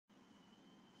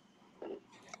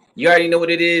You already know what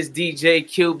it is. DJ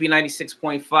QB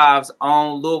 96.5's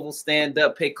on Louisville Stand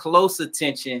Up. Pay close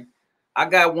attention. I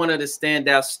got one of the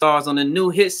standout stars on the new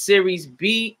hit series,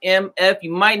 BMF.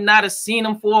 You might not have seen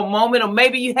him for a moment, or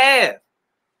maybe you have.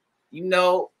 You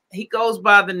know, he goes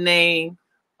by the name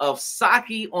of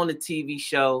Sockie on the TV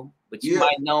show, but you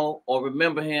might know or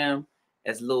remember him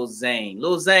as Lil Zane.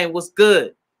 Lil Zane, what's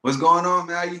good? What's going on,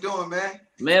 man? How you doing, man?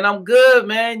 Man, I'm good,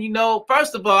 man. You know,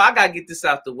 first of all, I got to get this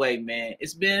out the way, man.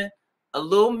 It's been a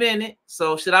little minute.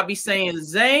 So should I be saying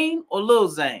Zane or Lil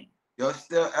Zane? Yo,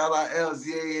 still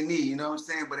Lilzane, you know what I'm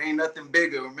saying? But ain't nothing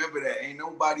bigger. Remember that. Ain't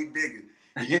nobody bigger.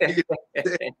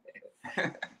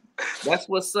 That's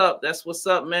what's up. That's what's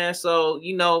up, man. So,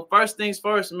 you know, first things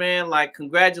first, man, like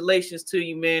congratulations to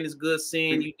you, man. It's good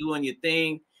seeing you doing your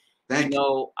thing. Thank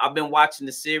you. I've been watching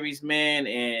the series, man,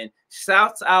 and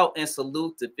shouts out and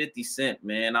salute to 50 Cent,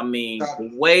 man. I mean,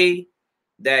 the way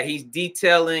that he's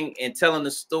detailing and telling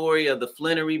the story of the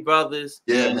Flannery brothers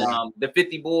and the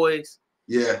 50 Boys.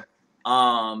 Yeah.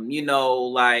 You know,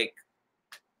 like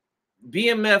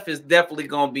BMF is definitely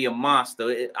gonna be a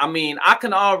monster. I mean, I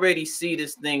can already see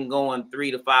this thing going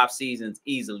 3 to 5 seasons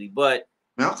easily, but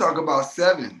man, I'm talking about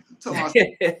 7. I'm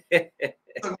talking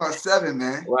about 7,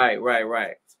 man.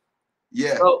 Right.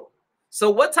 Yeah. So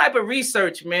what type of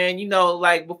research, man? You know,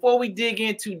 like before we dig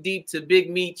in too deep to Big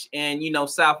Meech and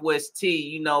Southwest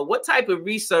T, what type of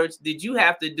research did you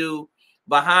have to do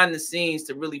behind the scenes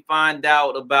to really find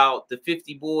out about the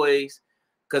 50 Boys?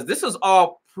 Because this is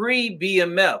all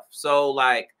pre-BMF. So,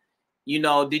 like,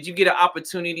 did you get an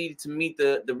opportunity to meet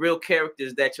the real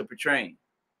characters that you're portraying?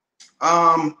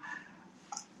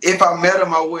 If I met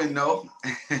him, I wouldn't know.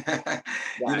 I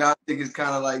think it's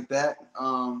kind of like that.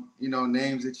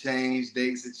 Names have changed,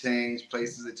 dates have changed,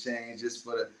 places have changed, just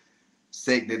for the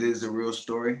sake that it is a real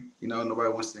story. Nobody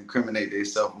wants to incriminate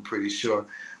themselves, I'm pretty sure.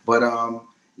 But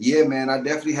yeah, man, I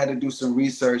definitely had to do some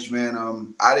research,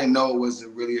 man. I didn't know it was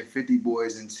really a 50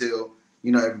 Boys until,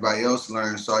 everybody else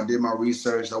learned. So I did my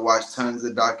research. I watched tons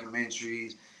of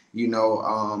documentaries.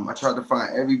 I tried to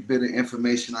find every bit of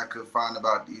information I could find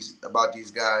about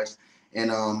these guys,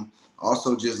 and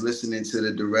also just listening to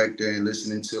the director and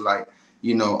listening to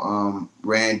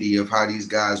Randy of how these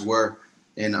guys were,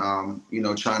 and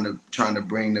trying to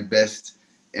bring the best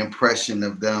impression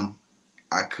of them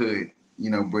I could,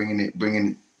 bringing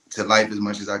it to life as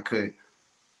much as I could.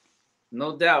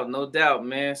 No doubt,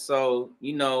 man. So,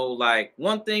 like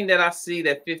one thing that I see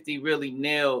that 50 really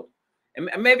nailed, and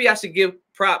maybe I should give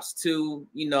props to,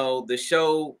 the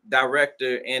show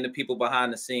director and the people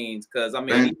behind the scenes. Cause I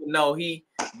mean, even though he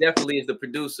definitely is the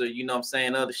producer,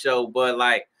 of the show, but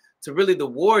like to really the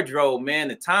wardrobe, man,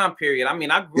 the time period. I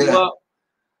mean, I grew up,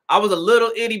 I was a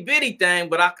little itty bitty thing,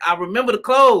 but I remember the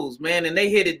clothes, man, and they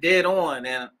hit it dead on.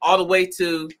 And all the way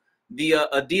to the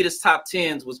Adidas top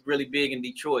 10s was really big in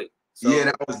Detroit. So,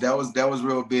 yeah, that was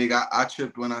real big. I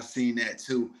tripped when I seen that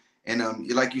too. And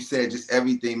like you said, just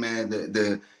everything, man.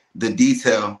 The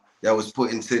detail that was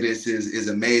put into this is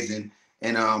amazing.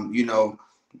 And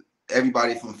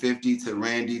everybody from 50 to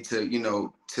Randy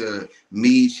to to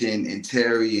Meech and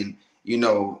Terry and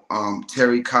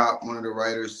Terry Kopp, one of the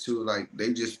writers too. Like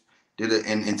they just did it,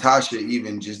 and Tasha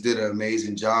even just did an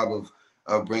amazing job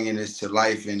of bringing this to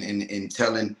life and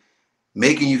telling.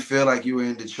 Making you feel like you were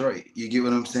in Detroit. You get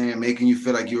what I'm saying? Making you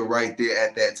feel like you were right there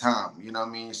at that time. You know what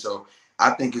I mean? So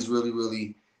I think it's really,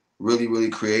 really, really, really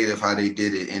creative how they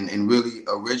did it, and really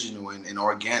original and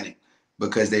organic,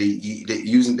 because they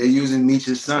using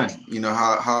Meech's son.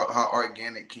 How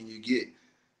organic can you get?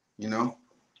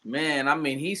 Man, I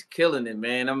mean, he's killing it,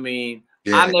 man. I mean,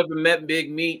 I never met Big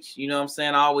Meech. You know what I'm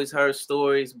saying? I always heard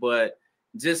stories, but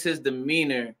just his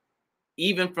demeanor.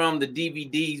 Even from the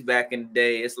DVDs back in the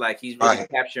day, it's like he's really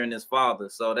capturing his father.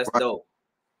 So that's dope.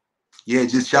 Yeah,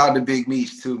 just shout out to Big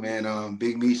Meech too, man.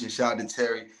 Big Meech, and shout out to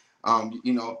Terry.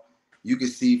 You can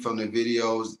see from the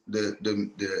videos, the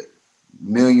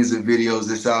millions of videos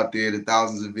that's out there, the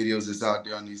thousands of videos that's out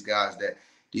there on these guys, that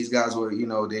these guys were,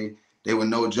 they were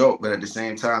no joke, but at the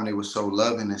same time they were so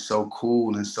loving and so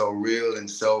cool and so real and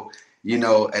so,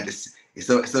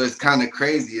 so it's kind of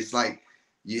crazy. It's like,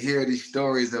 you hear these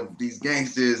stories of these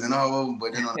gangsters and all of them,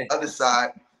 but then on the other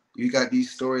side, you got these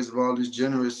stories of all this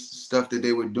generous stuff that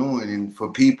they were doing and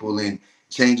for people and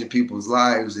changing people's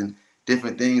lives and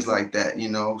different things like that,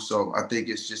 So I think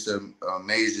it's just an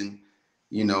amazing,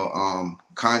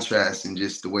 contrast and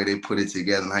just the way they put it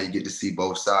together and how you get to see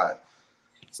both sides.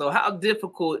 So how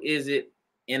difficult is it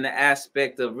in the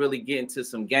aspect of really getting to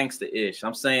some gangster-ish?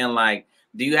 I'm saying, like,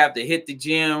 do you have to hit the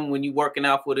gym when you're working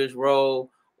out for this role?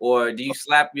 Or do you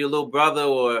slap your little brother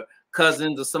or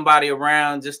cousins or somebody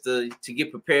around just to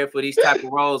get prepared for these type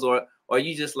of roles, or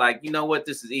you just like, you know what,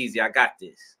 this is easy, I got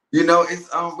this? You know, it's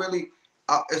really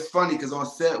it's funny because on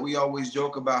set we always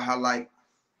joke about how like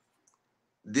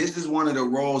this is one of the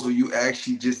roles where you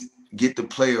actually just get to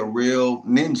play a real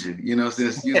ninja. You know, so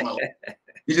excuse my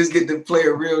you just get to play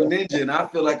a real ninja, and I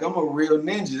feel like I'm a real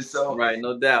ninja. So Right,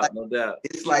 no doubt, like, no doubt.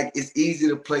 it's like it's easy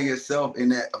to play yourself in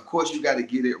that. Of course, you got to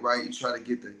get it right. You try to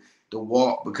get the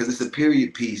walk because it's a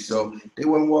period piece. So they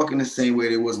weren't walking the same way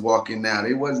they was walking now.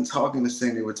 They wasn't talking the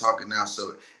same they were talking now.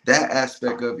 So that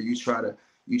aspect of it, you try to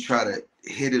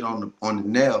hit it on the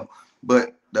nail.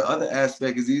 But the other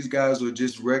aspect is these guys were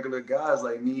just regular guys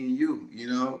like me and you. You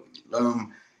know,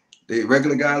 they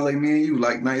regular guys like me and you,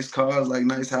 like nice cars, like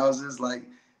nice houses, like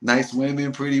nice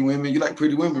women, pretty women. You like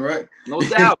pretty women, right? No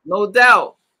doubt, no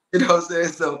doubt. You know what I'm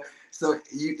saying?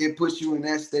 It puts you in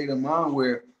that state of mind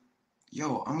where,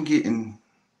 yo, I'm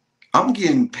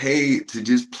getting paid to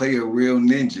just play a real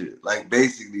ninja. Like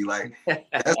basically, like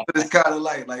that's what it's kind of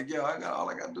like. Like, yo, all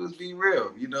I gotta do is be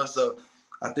real, you know. So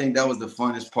I think that was the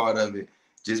funnest part of it.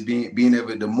 Just being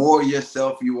able, the more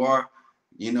yourself you are,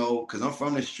 you know, because I'm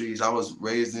from the streets. I was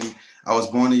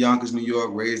born in Yonkers, New York,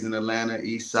 raised in Atlanta,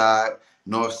 East Side,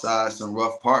 North Side, some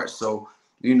rough parts. So,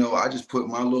 you know, I just put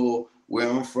my little where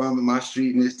I'm from and my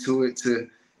streetness to it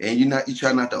and you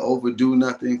try not to overdo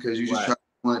nothing because you just Right. try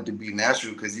want it to be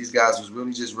natural because these guys was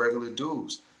really just regular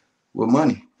dudes with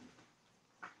money.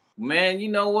 Man,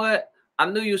 you know what? I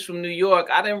knew you was from New York.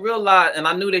 I didn't realize, and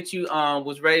I knew that you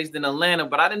was raised in Atlanta,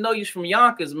 but I didn't know you was from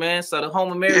Yonkers, man. So the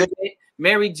home of Yeah,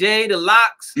 Mary J, the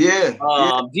Locks, yeah.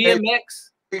 Hey, DMX.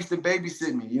 they used to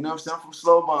babysit me. You know what I'm saying? I'm from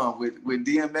Slow Bomb with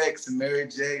DMX and Mary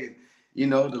J and you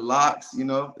know the Locks. You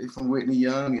know they from Whitney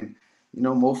Young and you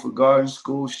know Mulford Garden,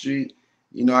 School Street.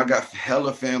 You know I got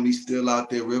hella family still out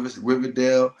there.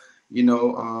 Riverdale. You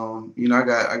know I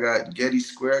got Getty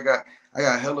Square. I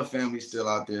got hella family still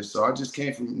out there. So I just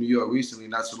came from New York recently,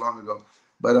 not too long ago.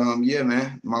 But yeah,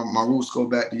 man, my roots go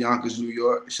back to Yonkers, New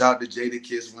York. Shout out to Jada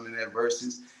Kiss winning that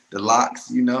verses, the Locks,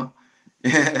 you know.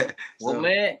 Well, So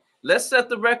man, let's set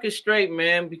the record straight,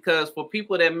 man, because for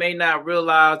people that may not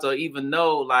realize or even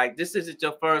know, like this isn't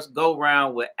your first go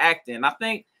round with acting. I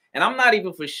think, and I'm not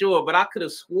even for sure, but I could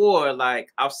have swore like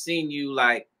I've seen you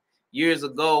like years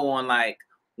ago on like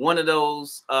one of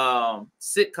those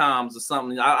sitcoms or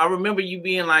something. I remember you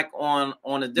being like on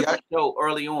a yeah, different show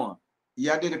early on.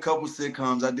 yeah, I did a couple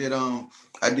sitcoms. I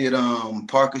did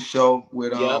Parker Show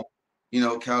with Yep. you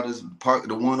know, Calder's Park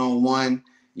the one on one,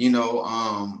 you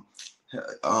know,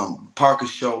 Parker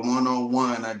Show one on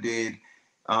one. I did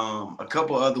a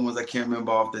couple other ones I can't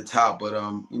remember off the top, but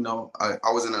you know,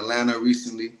 I was in Atlanta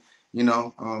recently, you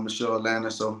know, the show Atlanta.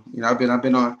 So, you know, I've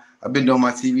been doing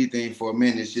my TV thing for a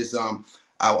minute. It's just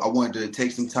I wanted to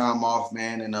take some time off,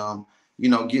 man, and you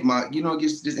know,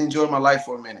 just enjoy my life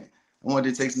for a minute. I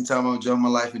wanted to take some time out, enjoy my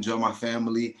life, enjoy my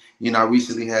family. You know, I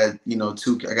recently had, you know,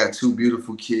 I got two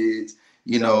beautiful kids,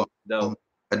 you know, Dope, dope.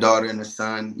 a daughter and a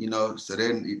son, you know, so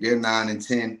they're 9 and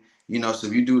 10, you know, so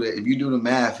if you do the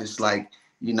math, it's like,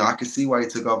 you know, I can see why he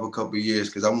took off a couple of years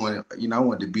because I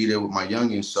wanted to be there with my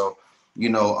youngins. So, you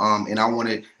know, and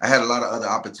I had a lot of other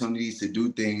opportunities to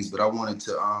do things, but I wanted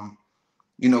to,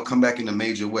 you know, come back in a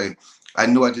major way. I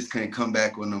knew I just couldn't come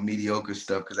back with no mediocre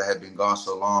stuff because I had been gone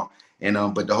so long. And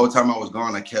but the whole time I was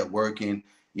gone, I kept working.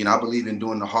 You know, I believe in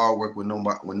doing the hard work when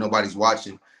nobody's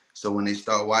watching. So when they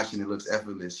start watching, it looks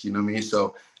effortless. You know what I mean?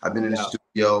 So I've been in the Yeah.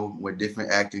 studio with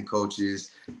different acting coaches.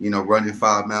 You know, running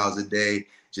 5 miles a day,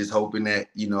 just hoping that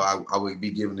you know I would be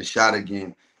given a shot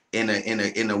again in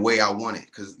a way I want it.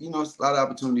 Because you know, a lot of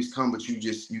opportunities come, but you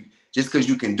just because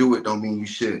you can do it don't mean you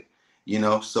should. You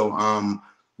know, so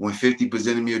when 50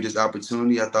 presented me with this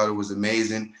opportunity, I thought it was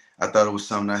amazing. I thought it was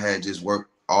something I had just worked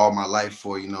all my life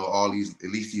for, you know, all these,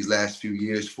 at least these last few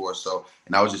years for. So,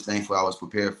 and I was just thankful I was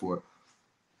prepared for it.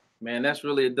 Man, that's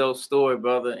really a dope story,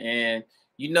 brother. And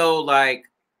you know, like,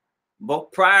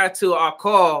 but prior to our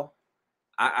call,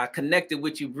 I connected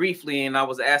with you briefly and I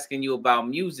was asking you about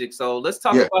music. So let's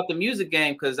talk Yeah. about the music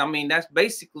game because I mean that's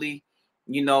basically,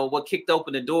 you know, what kicked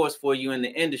open the doors for you in the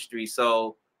industry.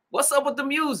 So what's up with the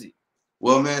music?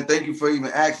 Well, man, thank you for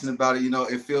even asking about it. You know,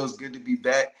 it feels good to be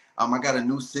back. I got a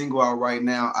new single out right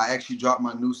now. I actually dropped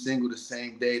my new single the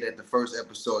same day that the first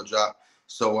episode dropped.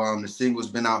 So the single's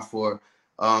been out for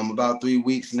about 3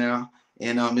 weeks now,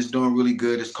 and it's doing really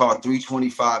good. It's called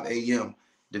 3:25 a.m.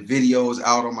 The video's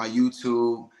out on my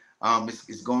YouTube.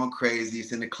 It's going crazy.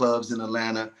 It's in the clubs in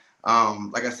Atlanta.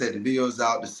 Like I said, the video's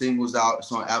out, the single's out.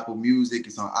 It's on Apple Music.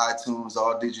 It's on iTunes,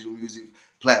 all digital music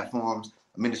platforms.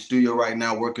 I'm in the studio right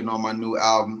now working on my new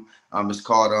album. It's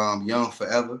called Young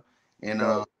Forever, and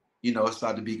Dope. you know, it's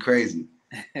about to be crazy.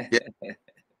 Yeah.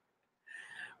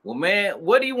 Well, man,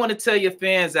 what do you want to tell your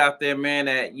fans out there, man,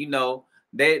 that, you know,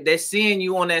 they're seeing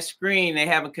you on that screen, they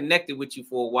haven't connected with you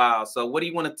for a while. So what do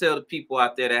you want to tell the people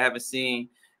out there that haven't seen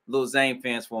Lil Zane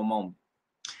fans for a moment?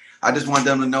 I just want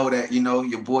them to know that, you know,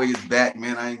 your boy is back,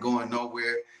 man. I ain't going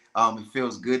nowhere. It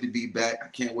feels good to be back. I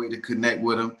can't wait to connect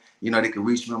with them. You know, they can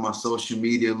reach me on my social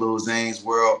media, Lil Zane's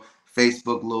World,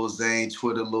 Facebook, Lil Zane,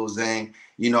 Twitter, Lil Zane.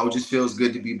 You know, it just feels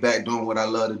good to be back doing what I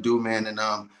love to do, man. And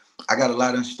I got a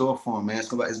lot in store for him, man.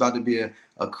 It's about to be a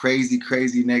crazy,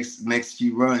 crazy next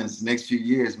few runs, next few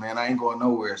years, man. I ain't going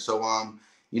nowhere. So,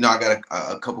 you know, I got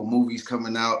a couple movies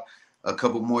coming out, a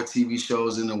couple more TV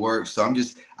shows in the works. So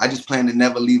I just plan to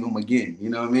never leave him again. You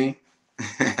know what I mean?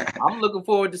 I'm looking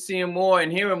forward to seeing more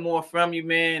and hearing more from you,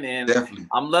 man. And Definitely.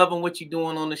 I'm loving what you're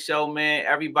doing on the show, man.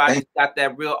 Everybody's got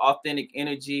that real authentic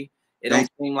energy. It don't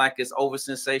seem like it's over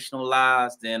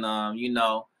sensationalized. And you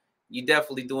know, you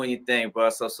definitely doing your thing, bro.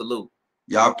 So salute.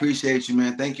 Yeah, I appreciate you,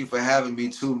 man. Thank you for having me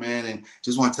too, man. And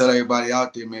just want to tell everybody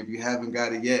out there, man, if you haven't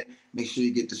got it yet, make sure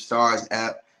you get the Stars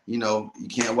app. You know, you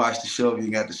can't watch the show if you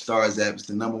got the Stars app. It's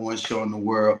the #1 show in the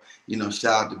world. You know,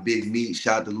 shout out to Big Meat,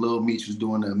 shout out to Lil Meat, who's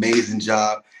doing an amazing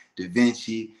job. Da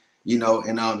Vinci, you know,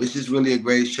 and it's just really a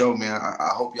great show, man. I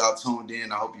hope y'all tuned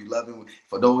in. I hope you love it.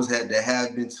 For those that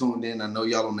have been tuned in, I know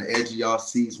y'all on the edge of y'all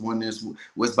seats wondering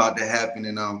what's about to happen.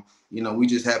 And you know, we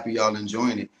just happy y'all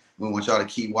enjoying it. We want y'all to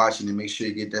keep watching and make sure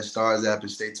you get that Stars app and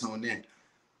stay tuned in.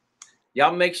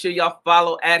 Y'all make sure y'all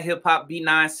follow at Hip Hop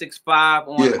B965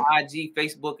 on IG,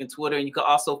 Facebook, and Twitter. And you can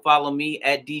also follow me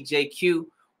at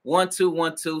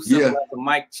DJQ1212. Simple as a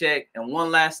mic check. And one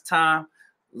last time,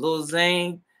 Lil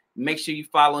Zane, make sure you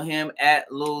follow him at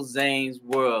Lil Zane's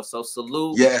World. So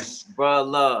salute. Yes. Bruh,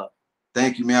 love.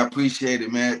 Thank you, man. I appreciate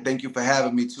it, man. Thank you for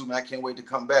having me too, man. I can't wait to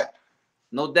come back.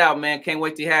 No doubt, man. Can't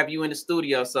wait to have you in the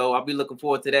studio. So I'll be looking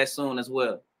forward to that soon as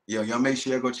well. Yo, y'all make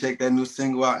sure you go check that new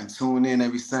single out and tune in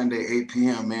every Sunday, 8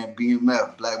 p.m., man.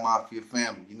 BMF, Black Mafia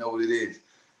Family. You know what it is.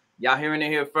 Y'all hearing it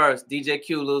here first. DJ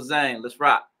Q, Lil Zane. Let's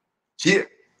rock. Cheers.